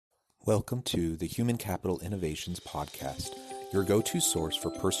Welcome to the Human Capital Innovations Podcast, your go-to source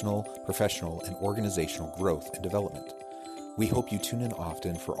for personal, professional, and organizational growth and development. We hope you tune in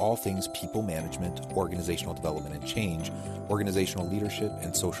often for all things people management, organizational development and change, organizational leadership,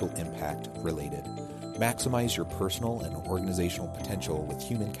 and social impact related. Maximize your personal and organizational potential with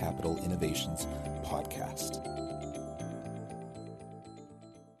Human Capital Innovations Podcast.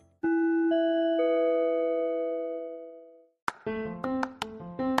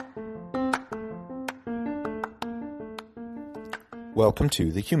 Welcome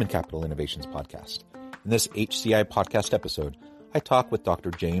to the Human Capital Innovations Podcast. In this HCI podcast episode, I talk with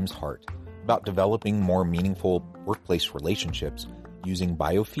Dr. James Hardt about developing more meaningful workplace relationships using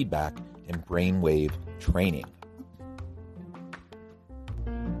biofeedback and brainwave training.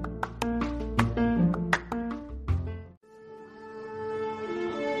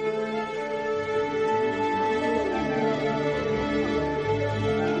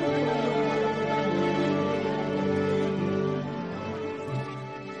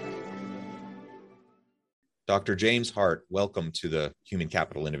 Dr. James Hardt, welcome to the Human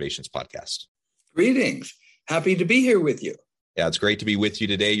Capital Innovations Podcast. Greetings. Happy to be here with you. Yeah, it's great to be with you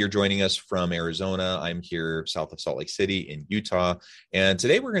today. You're joining us from Arizona. I'm here south of Salt Lake City in Utah. And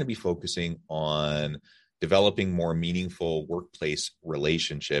today we're going to be focusing on developing more meaningful workplace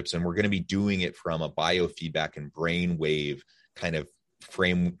relationships. And we're going to be doing it from a biofeedback and brainwave kind of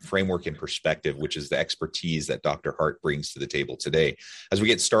framework and perspective, which is the expertise that Dr. Hardt brings to the table today. As we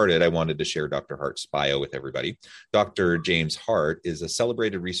get started, I wanted to share Dr. Hardt's bio with everybody. Dr. James Hardt is a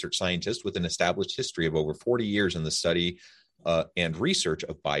celebrated research scientist with an established history of over 40 years in the study and research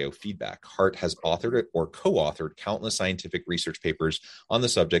of biofeedback. Hardt has authored or co-authored countless scientific research papers on the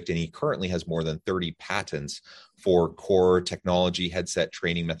subject, and he currently has more than 30 patents for core technology, headset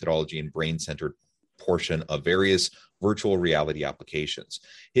training methodology, and brain-centered portion of various virtual reality applications.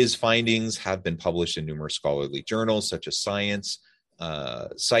 His findings have been published in numerous scholarly journals such as Science,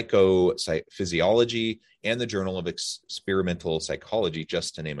 Psychophysiology, and the Journal of Experimental Psychology,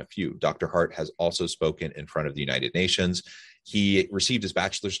 just to name a few. Dr. Hardt has also spoken in front of the United Nations. He received his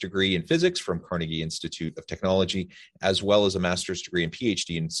bachelor's degree in physics from Carnegie Institute of Technology, as well as a master's degree and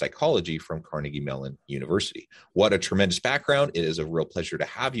PhD in psychology from Carnegie Mellon University. What a tremendous background. It is a real pleasure to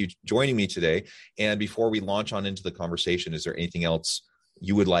have you joining me today. And before we launch on into the conversation, is there anything else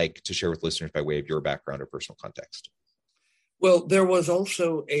you would like to share with listeners by way of your background or personal context? Well, there was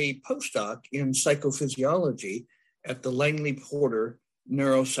also a postdoc in psychophysiology at the Langley Porter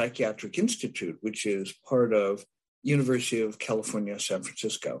Neuropsychiatric Institute, which is part of University of California, San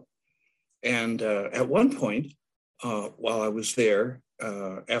Francisco. And at one point, while I was there,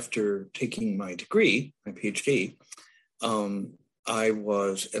 after taking my degree, my PhD, I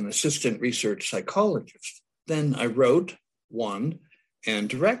was an assistant research psychologist. Then I wrote, won, and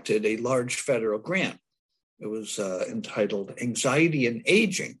directed a large federal grant. It was entitled Anxiety and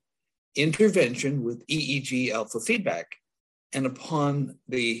Aging, Intervention with EEG Alpha Feedback. And upon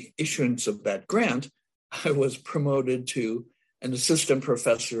the issuance of that grant, I was promoted to an assistant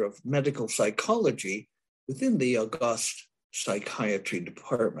professor of medical psychology within the August Psychiatry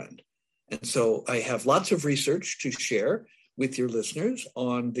Department. And so I have lots of research to share with your listeners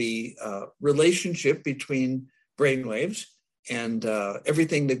on the relationship between brainwaves and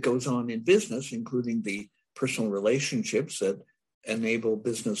everything that goes on in business, including the personal relationships that enable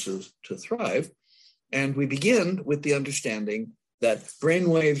businesses to thrive. And we begin with the understanding that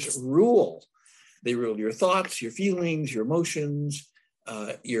brainwaves rule. They rule your thoughts, your feelings, your emotions,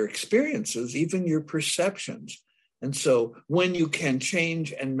 your experiences, even your perceptions. And so when you can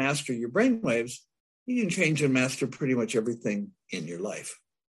change and master your brainwaves, you can change and master pretty much everything in your life.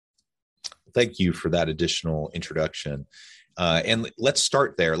 Thank you for that additional introduction. And let's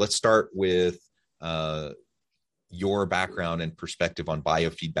start there. Let's start with your background and perspective on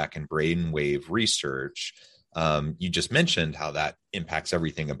biofeedback and brainwave research. You just mentioned how that impacts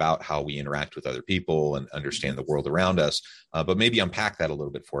everything about how we interact with other people and understand the world around us, but maybe unpack that a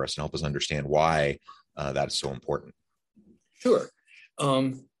little bit for us and help us understand why that is so important. Sure.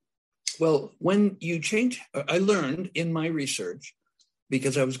 Well, when you change, I learned in my research,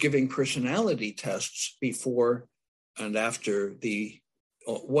 because I was giving personality tests before and after the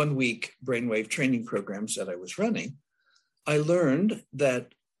 1-week brainwave training programs that I was running, I learned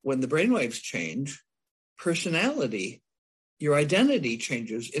that when the brainwaves change, personality, your identity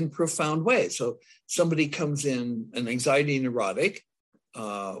changes in profound ways. So somebody comes in an anxiety neurotic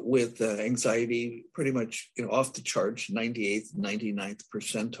with anxiety pretty much off the charts, 98th, 99th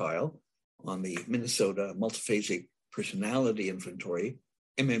percentile on the Minnesota Multiphasic Personality Inventory,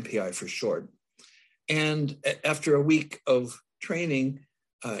 MMPI for short. And after a week of training,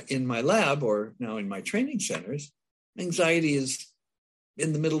 in my lab or now in my training centers, anxiety is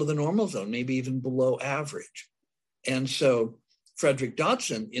in the middle of the normal zone, maybe even below average. And so Frederick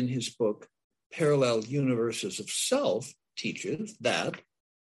Dodson, in his book, Parallel Universes of Self, teaches that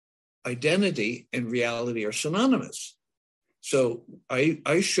identity and reality are synonymous. So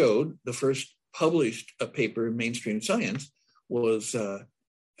I showed the first published paper in mainstream science was a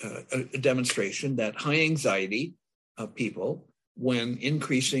demonstration that high anxiety people, when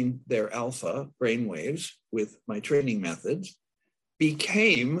increasing their alpha brainwaves with my training methods,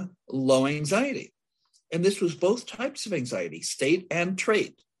 became low anxiety. And this was both types of anxiety, state and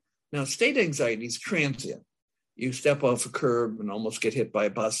trait. Now, state anxiety is transient. You step off a curb and almost get hit by a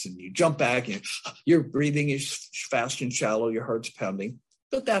bus and you jump back and your breathing is fast and shallow, your heart's pounding,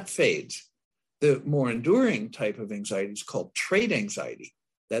 but that fades. The more enduring type of anxiety is called trait anxiety.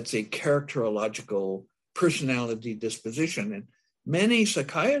 That's a characterological personality disposition. And many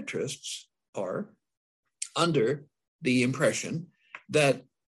psychiatrists are under the impression that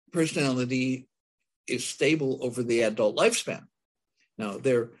personality is stable over the adult lifespan. Now,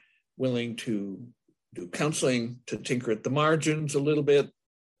 they're willing to do counseling to tinker at the margins a little bit,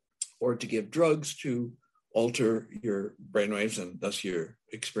 or to give drugs to alter your brainwaves and thus your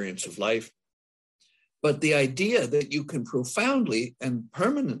experience of life. But the idea that you can profoundly and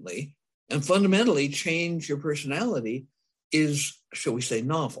permanently and fundamentally change your personality is, shall we say,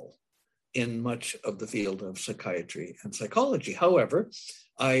 novel in much of the field of psychiatry and psychology. However,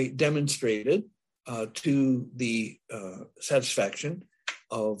 I demonstrated to the satisfaction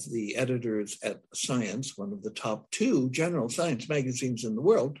of the editors at Science, one of the top 2 general science magazines in the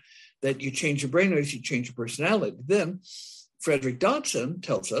world, that you change your brainwaves, you change your personality. Then Frederick Dodson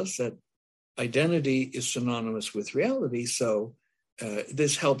tells us that identity is synonymous with reality. So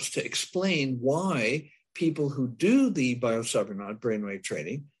this helps to explain why people who do the biocybernaut brainwave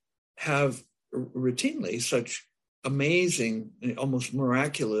training have routinely such amazing, almost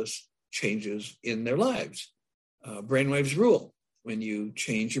miraculous changes in their lives. Brainwaves rule. When you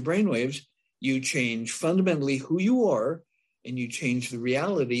change your brainwaves, you change fundamentally who you are, and you change the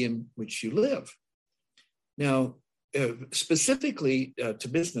reality in which you live. Now, specifically to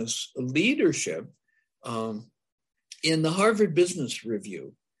business leadership, in the Harvard Business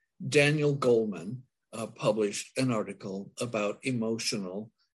Review, Daniel Goleman published an article about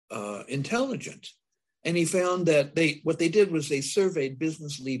emotional intelligence. And he found that what they did was they surveyed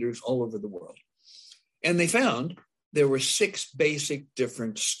business leaders all over the world. And they found there were 6 basic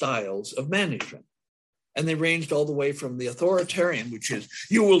different styles of management. And they ranged all the way from the authoritarian, which is,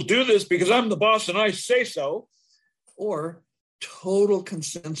 you will do this because I'm the boss and I say so, or total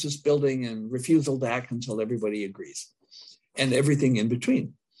consensus building and refusal to act until everybody agrees, and everything in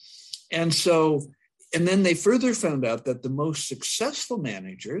between. And then they further found out that the most successful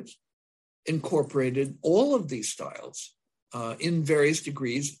managers incorporated all of these styles in various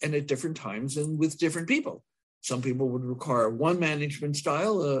degrees and at different times and with different people. Some people would require one management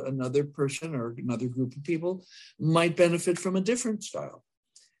style, another person or another group of people might benefit from a different style.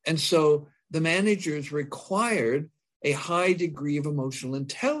 And so the managers required a high degree of emotional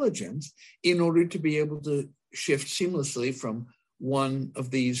intelligence in order to be able to shift seamlessly from one of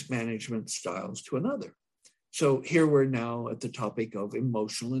these management styles to another. So here we're now at the topic of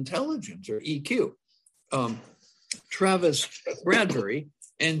emotional intelligence, or EQ. Travis Bradbury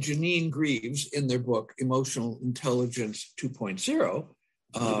and Janine Greaves, in their book, Emotional Intelligence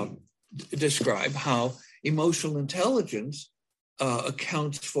 2.0, describe how emotional intelligence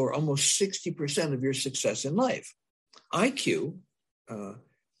accounts for almost 60% of your success in life. IQ,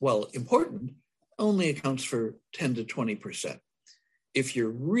 while important, only accounts for 10 to 20%. If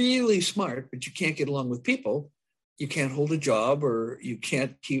you're really smart, but you can't get along with people, you can't hold a job, or you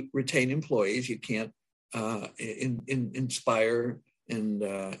can't retain employees, you can't inspire and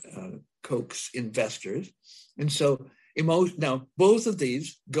coax investors. And so now both of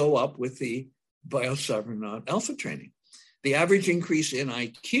these go up with the Biocybernaut Alpha training. The average increase in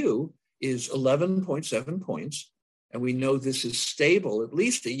IQ is 11.7 points, and we know this is stable at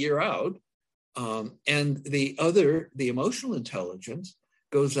least a year out. And the emotional intelligence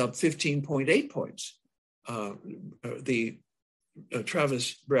goes up 15.8 points.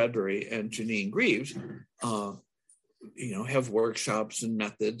 Travis Bradbury and Janine Greaves, have workshops and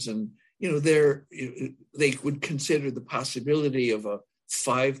methods, and they would consider the possibility of a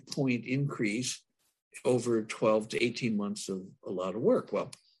 5-point increase over 12 to 18 months of a lot of work.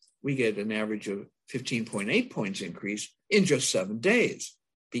 Well, we get an average of 15.8 points increase in just 7 days,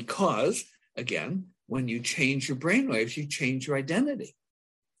 because again, when you change your brainwaves, you change your identity.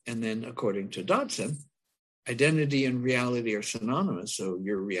 And then according to Dodson, identity and reality are synonymous, so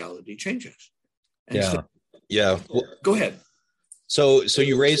your reality changes. And Yeah. so, Yeah. Well, go ahead. So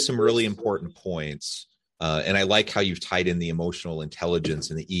you raised some really important points. And I like how you've tied in the emotional intelligence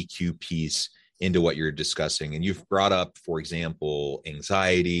and the EQ piece into what you're discussing. And you've brought up, for example,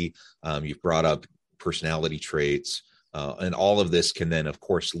 anxiety. You've brought up personality traits. And all of this can then, of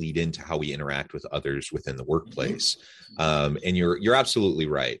course, lead into how we interact with others within the workplace. And you're absolutely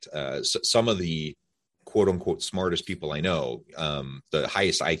right. So some of the quote unquote smartest people I know, the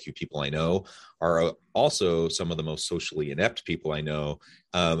highest IQ people I know, are also some of the most socially inept people I know,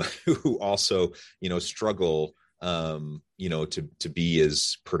 who also, struggle, to be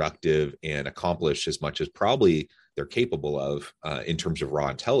as productive and accomplish as much as probably they're capable of, in terms of raw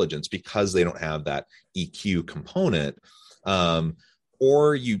intelligence, because they don't have that EQ component.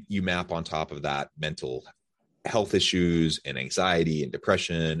 Or you map on top of that mental health issues and anxiety and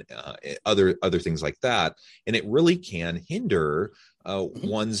depression, other things like that, and it really can hinder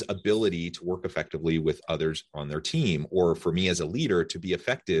one's ability to work effectively with others on their team, or for me as a leader to be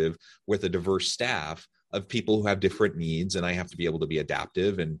effective with a diverse staff of people who have different needs. And I have to be able to be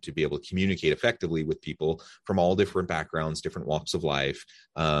adaptive and to be able to communicate effectively with people from all different backgrounds, different walks of life,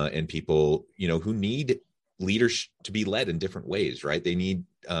 and people, who need leaders to be led in different ways, right? They need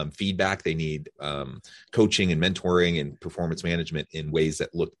feedback, they need coaching and mentoring and performance management in ways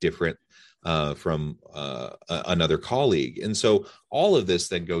that look different from another colleague. And so all of this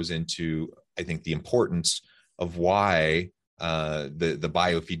then goes into, I think, the importance of why the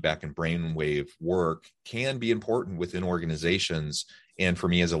biofeedback and brainwave work can be important within organizations. And for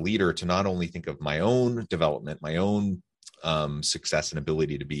me as a leader, to not only think of my own development, my own success and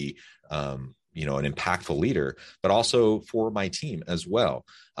ability to be an impactful leader, but also for my team as well.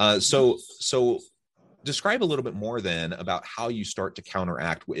 So describe a little bit more then about how you start to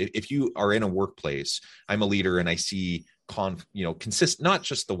counteract. If you are in a workplace, I'm a leader and I see not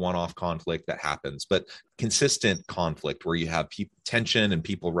just the one-off conflict that happens, but consistent conflict where you have tension and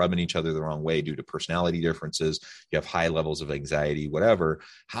people rubbing each other the wrong way due to personality differences. You have high levels of anxiety, whatever.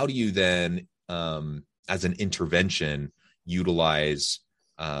 How do you then, as an intervention, utilize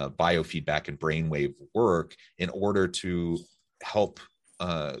biofeedback and brainwave work in order to help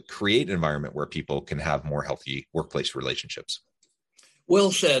create an environment where people can have more healthy workplace relationships?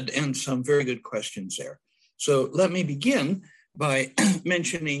 Well said, and some very good questions there. So let me begin by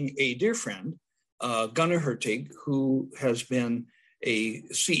mentioning a dear friend, Gunnar Hertig, who has been a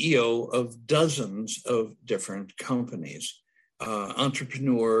CEO of dozens of different companies.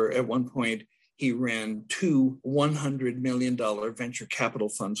 Entrepreneur. At one point, he ran 2 $100 million venture capital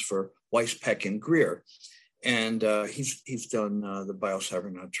funds for Weiss, Peck, and Greer. And he's done the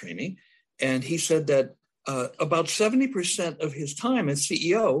BioCybernaut training. And he said that about 70% of his time as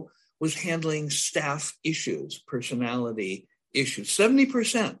CEO was handling staff issues, personality issues,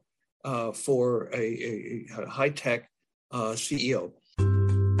 70% for a high-tech CEO.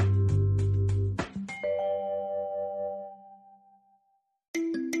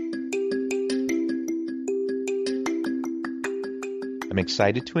 I'm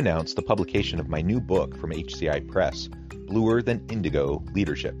excited to announce the publication of my new book from HCI Press, Bluer Than Indigo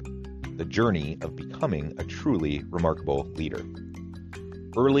Leadership, The Journey of Becoming a Truly Remarkable Leader.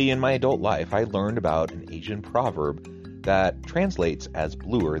 Early in my adult life, I learned about an Asian proverb that translates as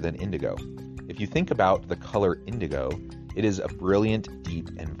bluer than indigo. If you think about the color indigo, it is a brilliant, deep,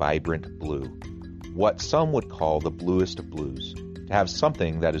 and vibrant blue, what some would call the bluest of blues. To have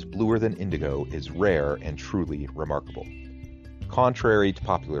something that is bluer than indigo is rare and truly remarkable. Contrary to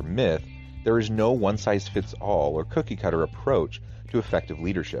popular myth, there is no one-size-fits-all or cookie-cutter approach to effective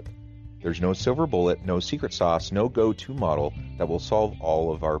leadership. There's no silver bullet, no secret sauce, no go-to model that will solve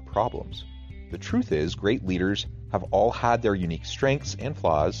all of our problems. The truth is, great leaders have all had their unique strengths and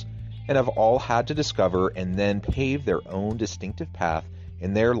flaws, and have all had to discover and then pave their own distinctive path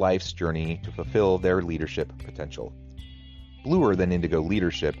in their life's journey to fulfill their leadership potential. Bluer Than Indigo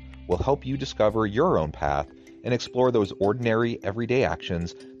Leadership will help you discover your own path and explore those ordinary, everyday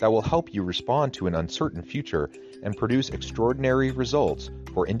actions that will help you respond to an uncertain future and produce extraordinary results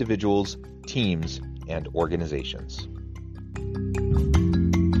for individuals, teams, and organizations.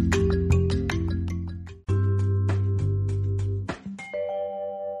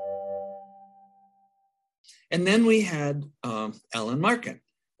 And then we had Alan Markin,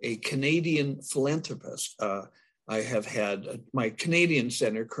 a Canadian philanthropist. I have had my Canadian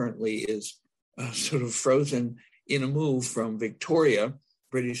center currently is sort of frozen in a move from Victoria,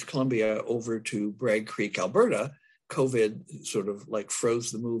 British Columbia, over to Bragg Creek, Alberta. COVID sort of like froze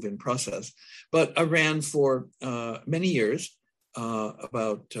the move in process. But I ran for many years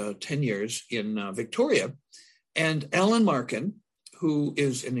about 10 years in Victoria. And Alan Markin, who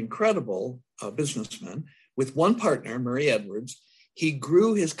is an incredible businessman, with one partner, Murray Edwards, he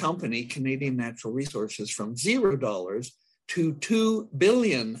grew his company, Canadian Natural Resources, from $0 to $2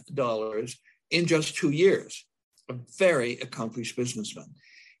 billion in just 2 years. A very accomplished businessman.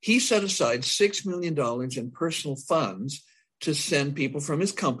 He set aside $6 million in personal funds to send people from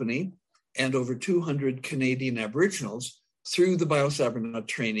his company and over 200 Canadian Aboriginals through the Biosabernaut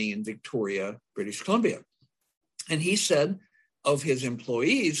training in Victoria, British Columbia. And he said of his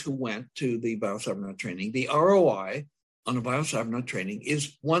employees who went to the Biosabernaut training, the ROI on a Biosabernaut training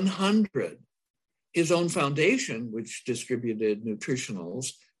is 100. His own foundation, which distributed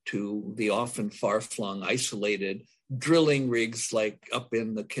nutritionals to the often far-flung, isolated drilling rigs like up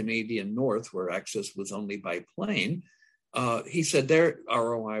in the Canadian North, where access was only by plane, he said their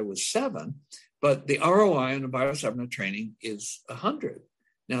ROI was 7, but the ROI on a Biosabernaut training is 100.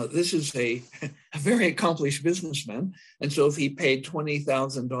 Now, this is a very accomplished businessman, and so if he paid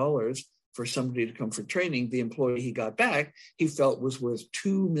 $20,000 for somebody to come for training, the employee he got back, he felt was worth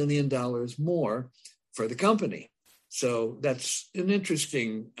 $2 million more for the company. So that's an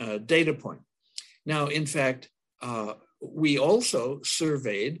interesting data point. Now, in fact, we also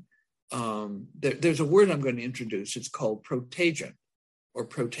surveyed, there's a word I'm going to introduce. It's called protagion or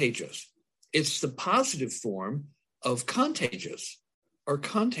protagious. It's the positive form of contagious or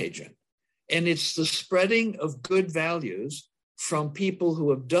contagion. And it's the spreading of good values from people who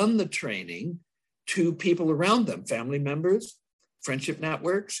have done the training to people around them, family members, friendship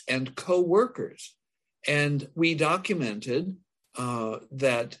networks, and co-workers. And we documented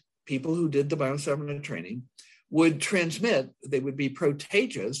that people who did the Biosabernaut training would transmit, they would be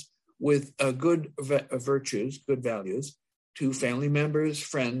protagious with good virtues, good values to family members,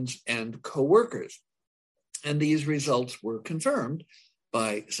 friends, and co-workers. And these results were confirmed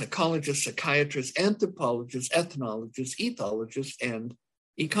by psychologists, psychiatrists, anthropologists, ethnologists, ethologists, and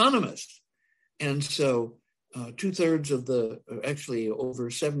economists. And so 2/3 of the, actually over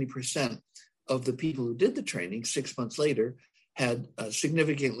 70% of the people who did the training 6 months later had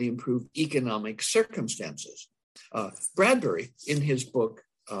significantly improved economic circumstances. Bradbury, in his book,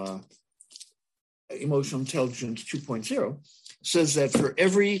 Emotional Intelligence 2.0, says that for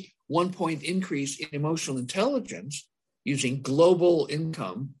every 1 point increase in emotional intelligence, using global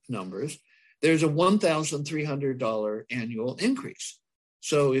income numbers, there's a $1,300 annual increase.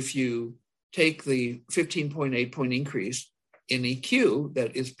 So if you take the 15.8 point increase in EQ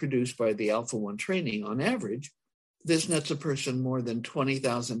that is produced by the Alpha 1 training on average, this nets a person more than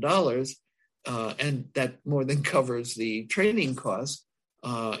 $20,000, and that more than covers the training costs.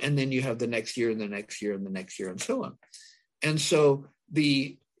 And then you have the next year and the next year and the next year and so on. And so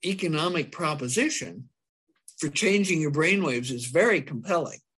the economic proposition for changing your brainwaves is very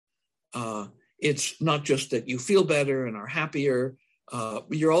compelling. It's not just that you feel better and are happier,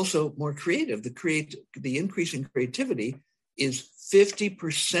 you're also more creative. The increase in creativity is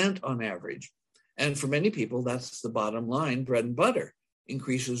 50% on average. And for many people, that's the bottom line, bread and butter,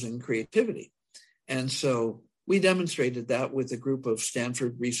 increases in creativity. And so we demonstrated that with a group of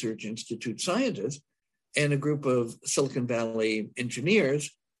Stanford Research Institute scientists and a group of Silicon Valley engineers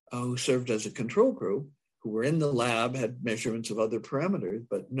who served as a control group, who were in the lab, had measurements of other parameters,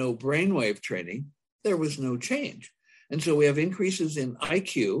 but no brainwave training. There was no change. And so we have increases in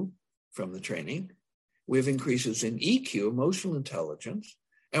IQ from the training. We have increases in EQ, emotional intelligence,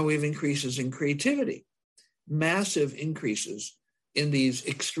 and we have increases in creativity, massive increases in these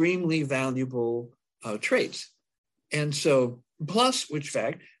extremely valuable traits. And so, plus, which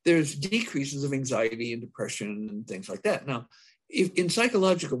fact, there's decreases of anxiety and depression and things like that. Now, in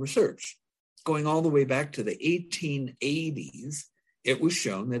psychological research, going all the way back to the 1880s, it was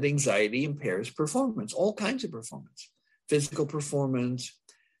shown that anxiety impairs performance, all kinds of performance, physical performance,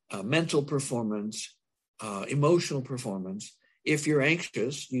 mental performance, emotional performance. If you're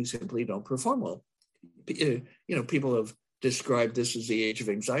anxious, you simply don't perform well. People have described this as the age of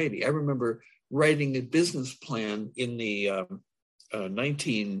anxiety. I remember writing a business plan in the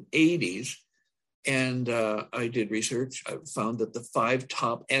 1980s, and I did research. I found that the 5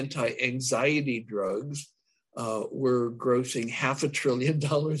 top anti-anxiety drugs were grossing $500 billion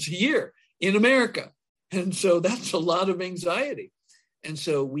a year in America. And so that's a lot of anxiety. And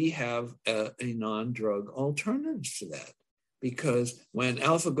so we have a non-drug alternative to that, because when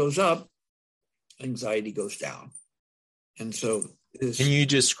alpha goes up, anxiety goes down. And so can you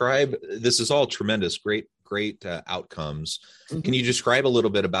describe, this is all tremendous, great outcomes. Mm-hmm. Can you describe a little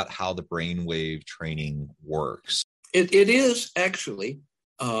bit about how the brainwave training works? It is actually,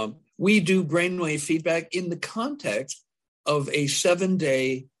 we do brainwave feedback in the context of a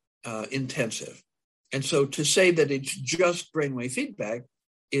 7-day intensive. And so to say that it's just brainwave feedback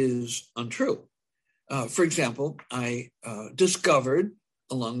is untrue. For example, I discovered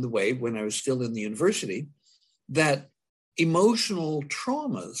along the way when I was still in the university that emotional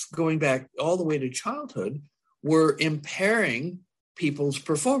traumas going back all the way to childhood were impairing people's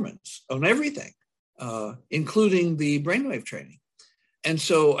performance on everything, including the brainwave training. And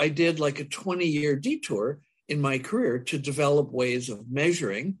so I did like a 20-year detour in my career to develop ways of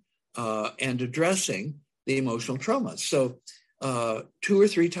measuring and addressing the emotional traumas. So 2 or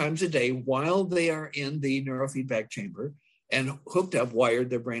 3 times a day while they are in the neurofeedback chamber and hooked up, wired,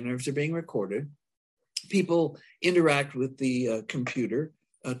 their brain nerves are being recorded, people interact with the computer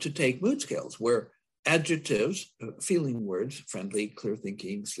to take mood scales where adjectives, feeling words, friendly, clear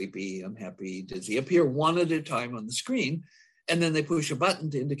thinking, sleepy, unhappy, dizzy, appear one at a time on the screen. And then they push a button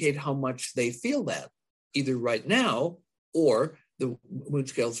to indicate how much they feel that, either right now or the mood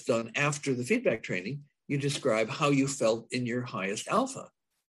scale's done after the feedback training. You describe how you felt in your highest alpha,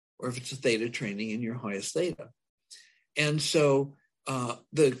 or if it's a theta training, in your highest theta. And so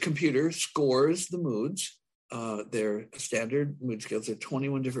the computer scores the moods. They're standard mood scales. There are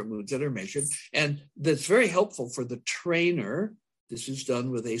 21 different moods that are measured. And that's very helpful for the trainer. This is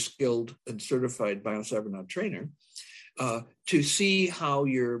done with a skilled and certified biocybernaut trainer to see how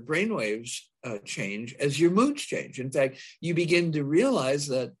your brainwaves change as your moods change. In fact, you begin to realize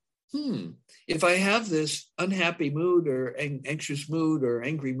that, if I have this unhappy mood or anxious mood or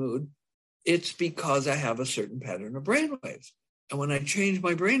angry mood, it's because I have a certain pattern of brainwaves. And when I change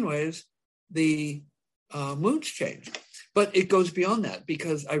my brainwaves, the moods change. But it goes beyond that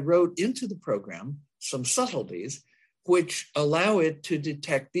because I wrote into the program some subtleties which allow it to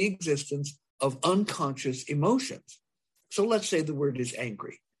detect the existence of unconscious emotions. So let's say the word is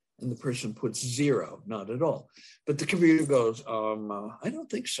angry and the person puts 0, not at all. But the computer goes, I don't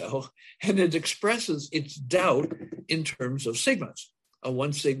think so. And it expresses its doubt in terms of sigmas. A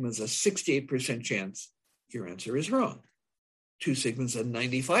 1 sigma is a 68% chance your answer is wrong. 2 sigmas, a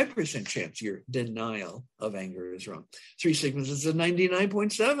 95% chance your denial of anger is wrong. 3 sigmas is a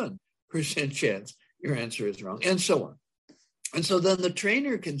 99.7% chance your answer is wrong, and so on. And so then the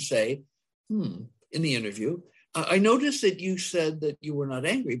trainer can say, in the interview, I noticed that you said that you were not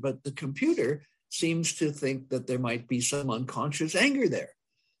angry, but the computer seems to think that there might be some unconscious anger there.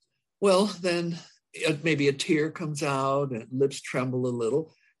 Well, then maybe a tear comes out and lips tremble a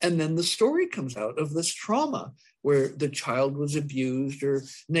little. And then the story comes out of this trauma where the child was abused or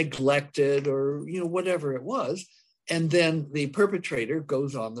neglected or, whatever it was. And then the perpetrator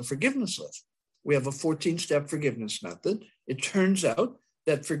goes on the forgiveness list. We have a 14-step forgiveness method. It turns out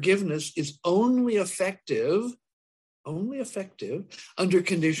that forgiveness is only effective under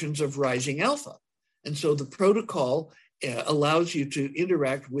conditions of rising alpha. And so the protocol allows you to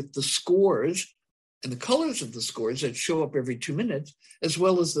interact with the scores and the colors of the scores that show up every 2 minutes, as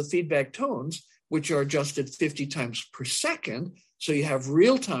well as the feedback tones, which are adjusted 50 times per second. So you have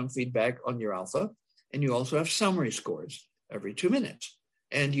real-time feedback on your alpha, and you also have summary scores every 2 minutes.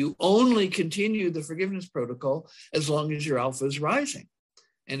 And you only continue the forgiveness protocol as long as your alpha is rising.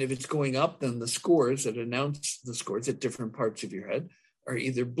 And if it's going up, then the scores that announce the scores at different parts of your head are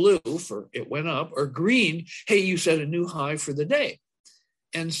either blue for it went up or green, hey, you set a new high for the day.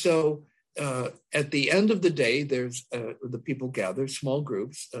 And so at the end of the day, there's the people gather, small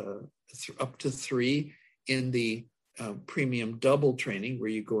groups, up to 3 in the premium double training where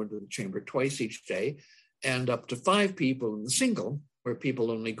you go into the chamber twice each day, and up to 5 people in the single where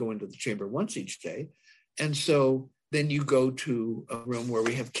people only go into the chamber once each day. And so then you go to a room where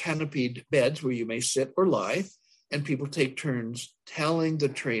we have canopied beds where you may sit or lie, and people take turns telling the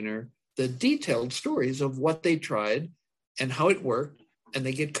trainer the detailed stories of what they tried and how it worked, and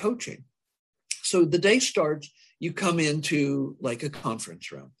they get coaching. So the day starts, you come into like a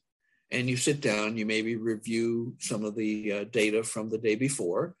conference room and you sit down, you maybe review some of the data from the day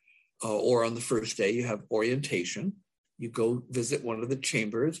before, or on the first day you have orientation. You go visit one of the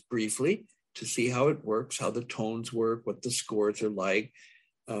chambers briefly to see how it works, how the tones work, what the scores are like.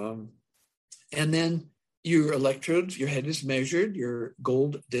 And then your electrodes, your head is measured, your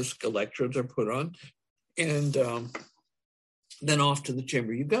gold disc electrodes are put on, and then off to the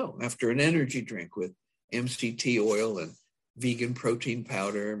chamber you go after an energy drink with MCT oil and vegan protein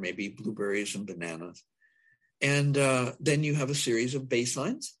powder, maybe blueberries and bananas. And then you have a series of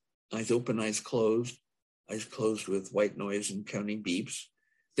baselines, eyes open, eyes closed with white noise and counting beeps.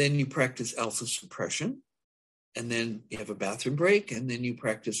 Then you practice alpha suppression, and then you have a bathroom break, and then you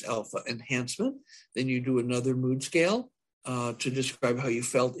practice alpha enhancement. Then you do another mood scale to describe how you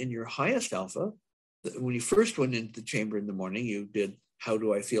felt in your highest alpha. when you first went into the chamber in the morning, you did, how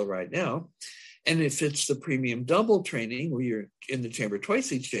do I feel right now? And if it's the premium double training where you're in the chamber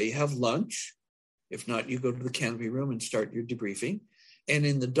twice each day, you have lunch. If not, you go to the canopy room and start your debriefing. And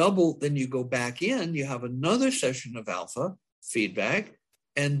in the double, then you go back in, you have another session of alpha feedback,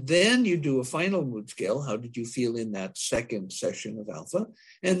 and then you do a final mood scale. How did you feel in that second session of alpha?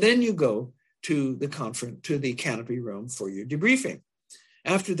 And then you go to the canopy room for your debriefing.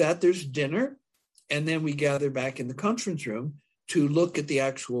 After that, there's dinner, and then we gather back in the conference room to look at the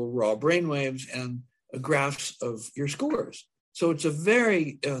actual raw brainwaves and graphs of your scores. So it's a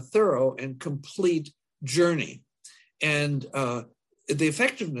very thorough and complete journey. And the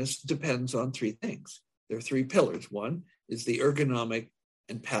effectiveness depends on three things. There are three pillars. One is the ergonomic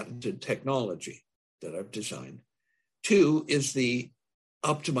and patented technology that I've designed. Two is the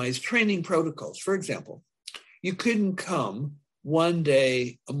optimized training protocols. For example, you couldn't come one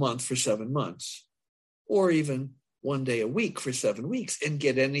day a month for 7 months, or even one day a week for 7 weeks and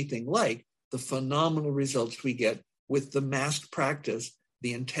get anything like the phenomenal results we get with the massed practice,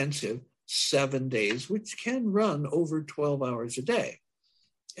 the intensive 7 days, which can run over 12 hours a day.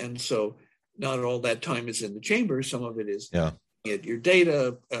 And so not all that time is in the chamber. Some of it is at your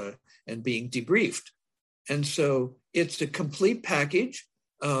data and being debriefed. And so it's a complete package.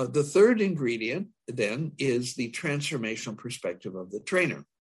 The third ingredient then is the transformational perspective of the trainer.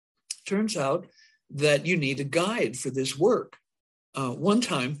 Turns out that you need a guide for this work. One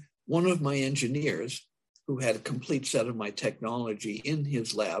time, one of my engineers, who had a complete set of my technology in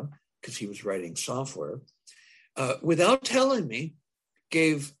his lab, because he was writing software, without telling me,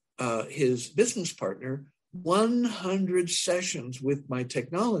 gave his business partner 100 sessions with my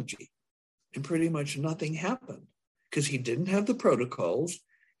technology, and pretty much nothing happened because he didn't have the protocols,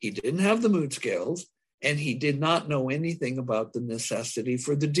 he didn't have the mood scales, and he did not know anything about the necessity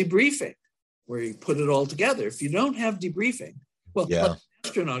for the debriefing, where you put it all together. If you don't have debriefing, like an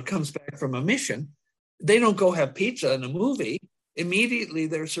astronaut comes back from a mission, they don't go have pizza and a movie. Immediately,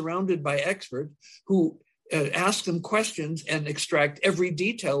 they're surrounded by experts who ask them questions and extract every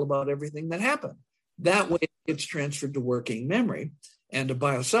detail about everything that happened. That way, it's transferred to working memory. And a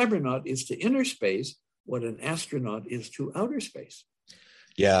biocybernaut is to inner space what an astronaut is to outer space.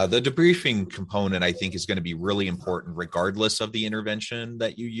 Yeah, the debriefing component, I think, is going to be really important regardless of the intervention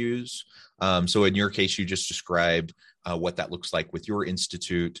that you use. So in your case, you just described what that looks like with your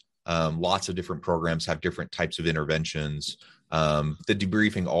institute. Lots of different programs have different types of interventions. The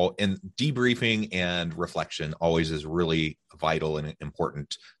debriefing and reflection always is really vital and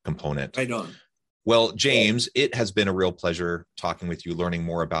important component. Right on. Well, James, it has been a real pleasure talking with you, learning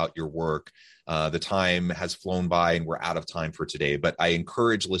more about your work. The time has flown by and we're out of time for today, but I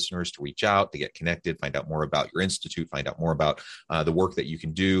encourage listeners to reach out, to get connected, find out more about your institute, find out more about the work that you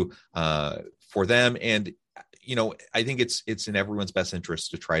can do for them. And I think it's in everyone's best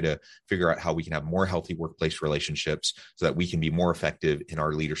interest to try to figure out how we can have more healthy workplace relationships so that we can be more effective in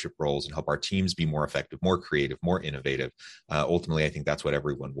our leadership roles and help our teams be more effective, more creative, more innovative. Ultimately, I think that's what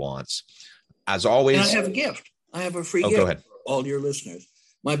everyone wants. As always, and I have a gift. I have a free gift for all your listeners.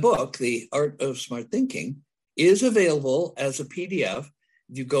 My book, The Art of Smart Thinking, is available as a PDF.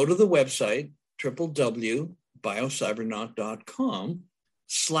 If you go to the website,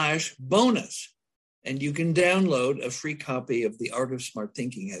 www.biocybernaut.com/bonus, and you can download a free copy of The Art of Smart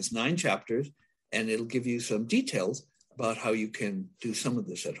Thinking. It has 9 chapters, and it'll give you some details about how you can do some of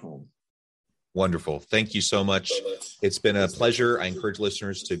this at home. Wonderful. Thank you so much. It's been a pleasure. I encourage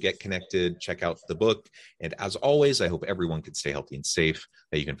listeners to get connected, check out the book. And as always, I hope everyone can stay healthy and safe,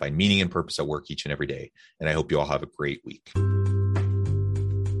 that you can find meaning and purpose at work each and every day. And I hope you all have a great week.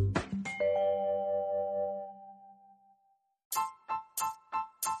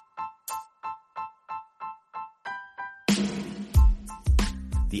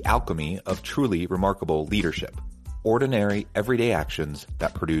 The alchemy of truly remarkable leadership. Ordinary, everyday actions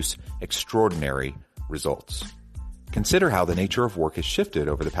that produce extraordinary results. Consider how the nature of work has shifted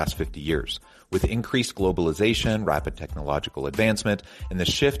over the past 50 years. With increased globalization, rapid technological advancement, and the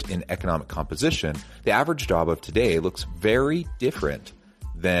shift in economic composition, the average job of today looks very different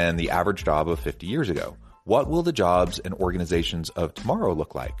than the average job of 50 years ago. What will the jobs and organizations of tomorrow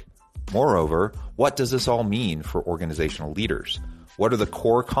look like? Moreover, what does this all mean for organizational leaders? What are the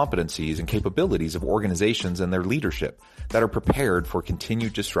core competencies and capabilities of organizations and their leadership that are prepared for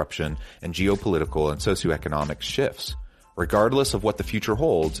continued disruption and geopolitical and socioeconomic shifts? Regardless of what the future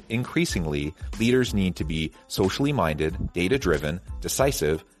holds, increasingly, leaders need to be socially minded, data-driven,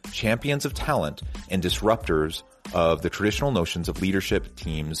 decisive, champions of talent, and disruptors of the traditional notions of leadership,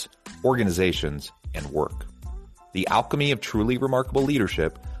 teams, organizations, and work. The alchemy of truly remarkable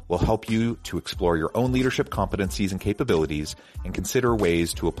leadership will help you to explore your own leadership competencies and capabilities and consider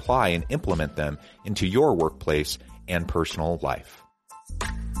ways to apply and implement them into your workplace and personal life.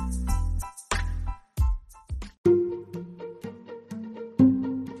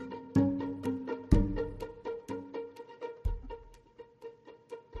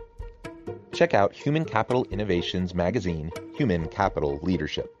 Check out Human Capital Innovations magazine, Human Capital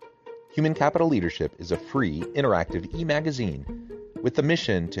Leadership. Human Capital Leadership is a free, interactive e-magazine with the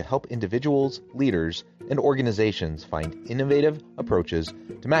mission to help individuals, leaders, and organizations find innovative approaches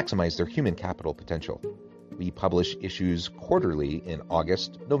to maximize their human capital potential. We publish issues quarterly in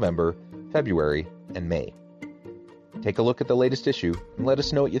August, November, February, and May. Take a look at the latest issue and let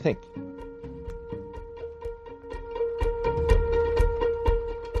us know what you think.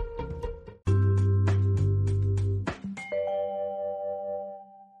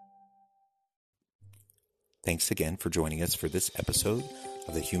 Thanks again for joining us for this episode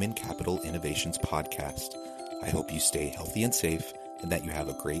of the Human Capital Innovations Podcast. I hope you stay healthy and safe and that you have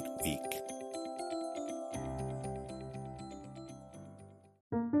a great week.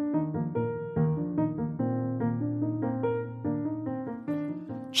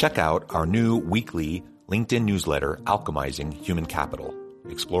 Check out our new weekly LinkedIn newsletter, Alchemizing Human Capital,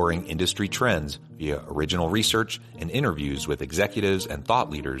 exploring industry trends via original research and interviews with executives and thought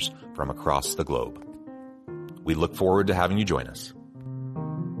leaders from across the globe. We look forward to having you join us.